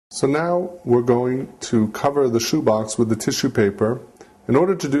So now we're going to cover the shoebox with the tissue paper. In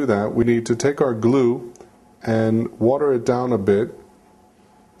order to do that, we need to take our glue and water it down a bit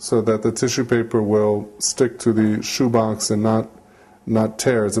so that the tissue paper will stick to the shoebox and not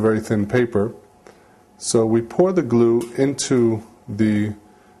tear. It's a very thin paper. So we pour the glue into the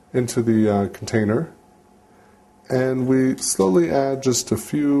container, and we slowly add just a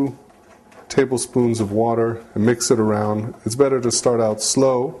few tablespoons of water and mix it around. It's better to start out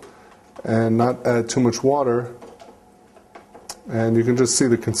slow and not add too much water, and you can just see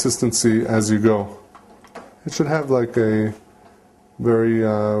the consistency as you go. It should have like a very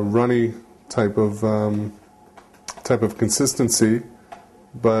runny type of consistency,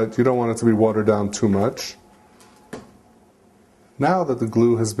 but you don't want it to be watered down too much. Now that the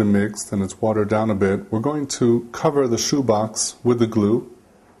glue has been mixed and it's watered down a bit, we're going to cover the shoebox with the glue.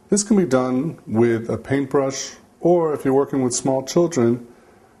 This can be done with a paintbrush, or if you're working with small children,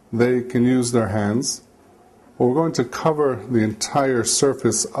 they can use their hands. But we're going to cover the entire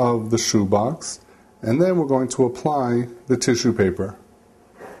surface of the shoebox, and then we're going to apply the tissue paper.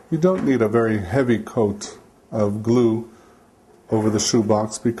 You don't need a very heavy coat of glue over the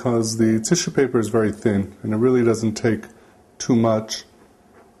shoebox because the tissue paper is very thin, and it really doesn't take too much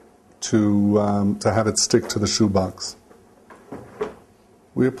to have it stick to the shoebox.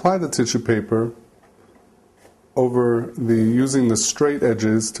 We apply the tissue paper over using the straight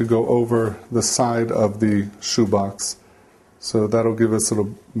edges to go over the side of the shoebox. So that'll give us,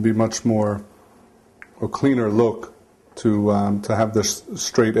 it'll be much more a cleaner look to have the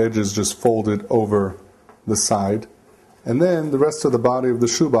straight edges just folded over the side. And then the rest of the body of the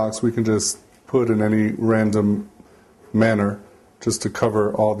shoebox we can just put in any random manner just to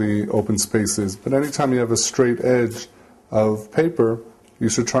cover all the open spaces. But anytime you have a straight edge of paper, you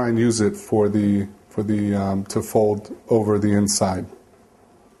should try and use it to fold over the inside.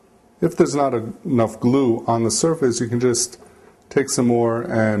 If there's not enough glue on the surface, you can just take some more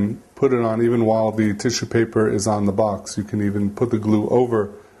and put it on even while the tissue paper is on the box. You can even put the glue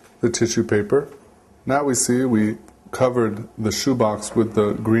over the tissue paper. Now we see we covered the shoebox with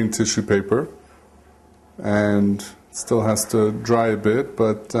the green tissue paper, and it still has to dry a bit,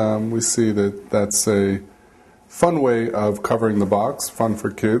 but we see that that's a fun way of covering the box, fun for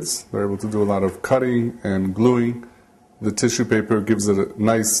kids. They're able to do a lot of cutting and gluing. The tissue paper gives it a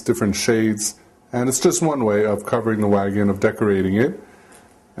nice different shades, and it's just one way of covering the wagon, of decorating it.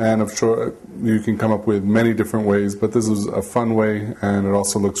 And I'm sure you can come up with many different ways, but this is a fun way, and it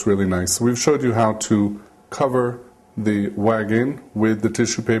also looks really nice. So we've showed you how to cover the wagon with the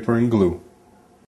tissue paper and glue.